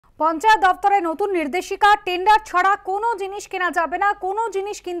পঞ্চায়েত দপ্তরে নতুন নির্দেশিকা, টেন্ডার ছাড়া কোনো জিনিস কেনা যাবে না, কোনো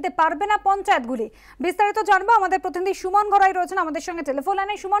জিনিস কিনতে পারবে না পঞ্চায়েতগুলি। বিস্তারিত জানবো, আমাদের প্রতিনিধি সুমন ঘরাই রয়েছেন আমাদের সঙ্গে টেলিফোন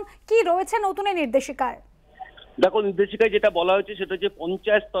লাইনে। সুমন, কি রয়েছে নতুন এই নির্দেশিকায়? দেখো, নির্দেশিকায় যেটা বলা হয়েছে সেটা হচ্ছে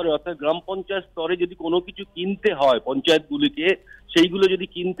পঞ্চায়েত স্তরে অর্থাৎ গ্রাম পঞ্চায়েত স্তরে যদি কোনো কিছু কিনতে হয় পঞ্চায়েতগুলিকে, সেইগুলো যদি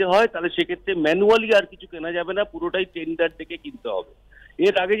কিনতে হয় তাহলে সেক্ষেত্রে ম্যানুয়ালি আর কিছু কেনা যাবে না, পুরোটাই টেন্ডার থেকে কিনতে হবে।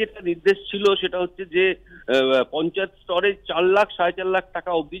 এর আগে যেটা নির্দেশ ছিল সেটা হচ্ছে যে পঞ্চায়েত স্তরে 4 লাখ 4.5 লাখ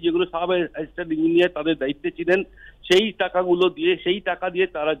টাকা অবধি, যেগুলো সাব অ্যাসিস্ট্যান্ট ইঞ্জিনিয়ার তাদের দায়িত্বে ছিলেন, সেই টাকা দিয়ে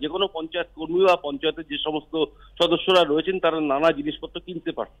তারা যে কোনো পঞ্চায়েত কর্মী বা পঞ্চায়েতের যে সমস্ত সদস্যরা রয়েছেন তারা নানা জিনিসপত্র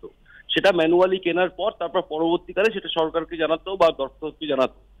কিনতে পারতো। সেটা ম্যানুয়ালি কেনার পর তারপর পরবর্তীকালে সেটা সরকারকে জানাতো বা দপ্তরকে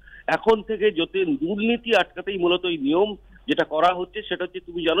জানাতো। এখন থেকে যাতে দুর্নীতি আটকাতেই মূলত এই নিয়ম যেটা করা হচ্ছে সেটা হচ্ছে,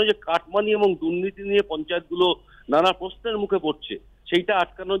 তুমি জানো যে কাটমানি এবং দুর্নীতি নিয়ে পঞ্চায়েতগুলো নানা প্রশ্নের মুখে পড়ছে। সেইটা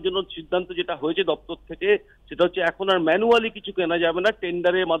আটকানোর জন্য সিদ্ধান্ত যেটা হয়েছে দপ্তর থেকে সেটা হচ্ছে এখন আর ম্যানুয়ালি কিছু কেনা যাবে না,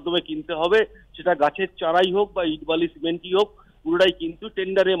 টেন্ডারের মাধ্যমে কিনতে হবে। সেটা গাছের চারাই হোক বা ইট বালি সিমেন্টই হোক, পুরোটাই কিন্তু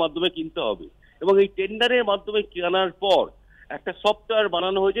টেন্ডারের মাধ্যমে কিনতে হবে। এবং এই টেন্ডারের মাধ্যমে কেনার পর একটা সফটওয়্যার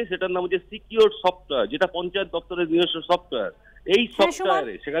বানানো হয়েছে, সেটার নাম হচ্ছে সিকিউর সফটওয়্যার, যেটা পঞ্চায়েত দপ্তরের নিজস্ব সফটওয়্যার। এই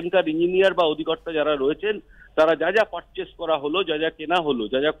সফটওয়্যারে সেখানকার ইঞ্জিনিয়ার বা অধিকর্তা যারা রয়েছেন তারা যা যা পারচেস করা হলো, যা যা কেনা হলো,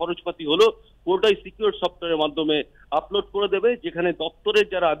 যা যা খরচপাতি হলো, পুরোটাই সিকিউর সফটওয়্যারের মাধ্যমে আপলোড করে দেবে, যেখানে দপ্তরের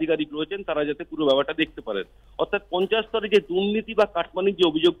যারা আধিকারিক রয়েছেন তারা যাতে পুরো ব্যাপারটা দেখতে পারেন। অর্থাৎ পঞ্চায়েত স্তরে যে দুর্নীতি বা কাটমানির যে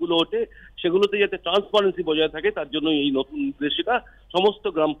অভিযোগগুলো ওঠে সেগুলোতে যাতে ট্রান্সপারেন্সি বজায় থাকে, তার জন্য এই নতুন নির্দেশিকা সমস্ত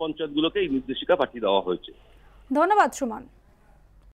গ্রাম পঞ্চায়েতগুলোকে এই নির্দেশিকা পাঠিয়ে দেওয়া হয়েছে। ধন্যবাদ সুমন।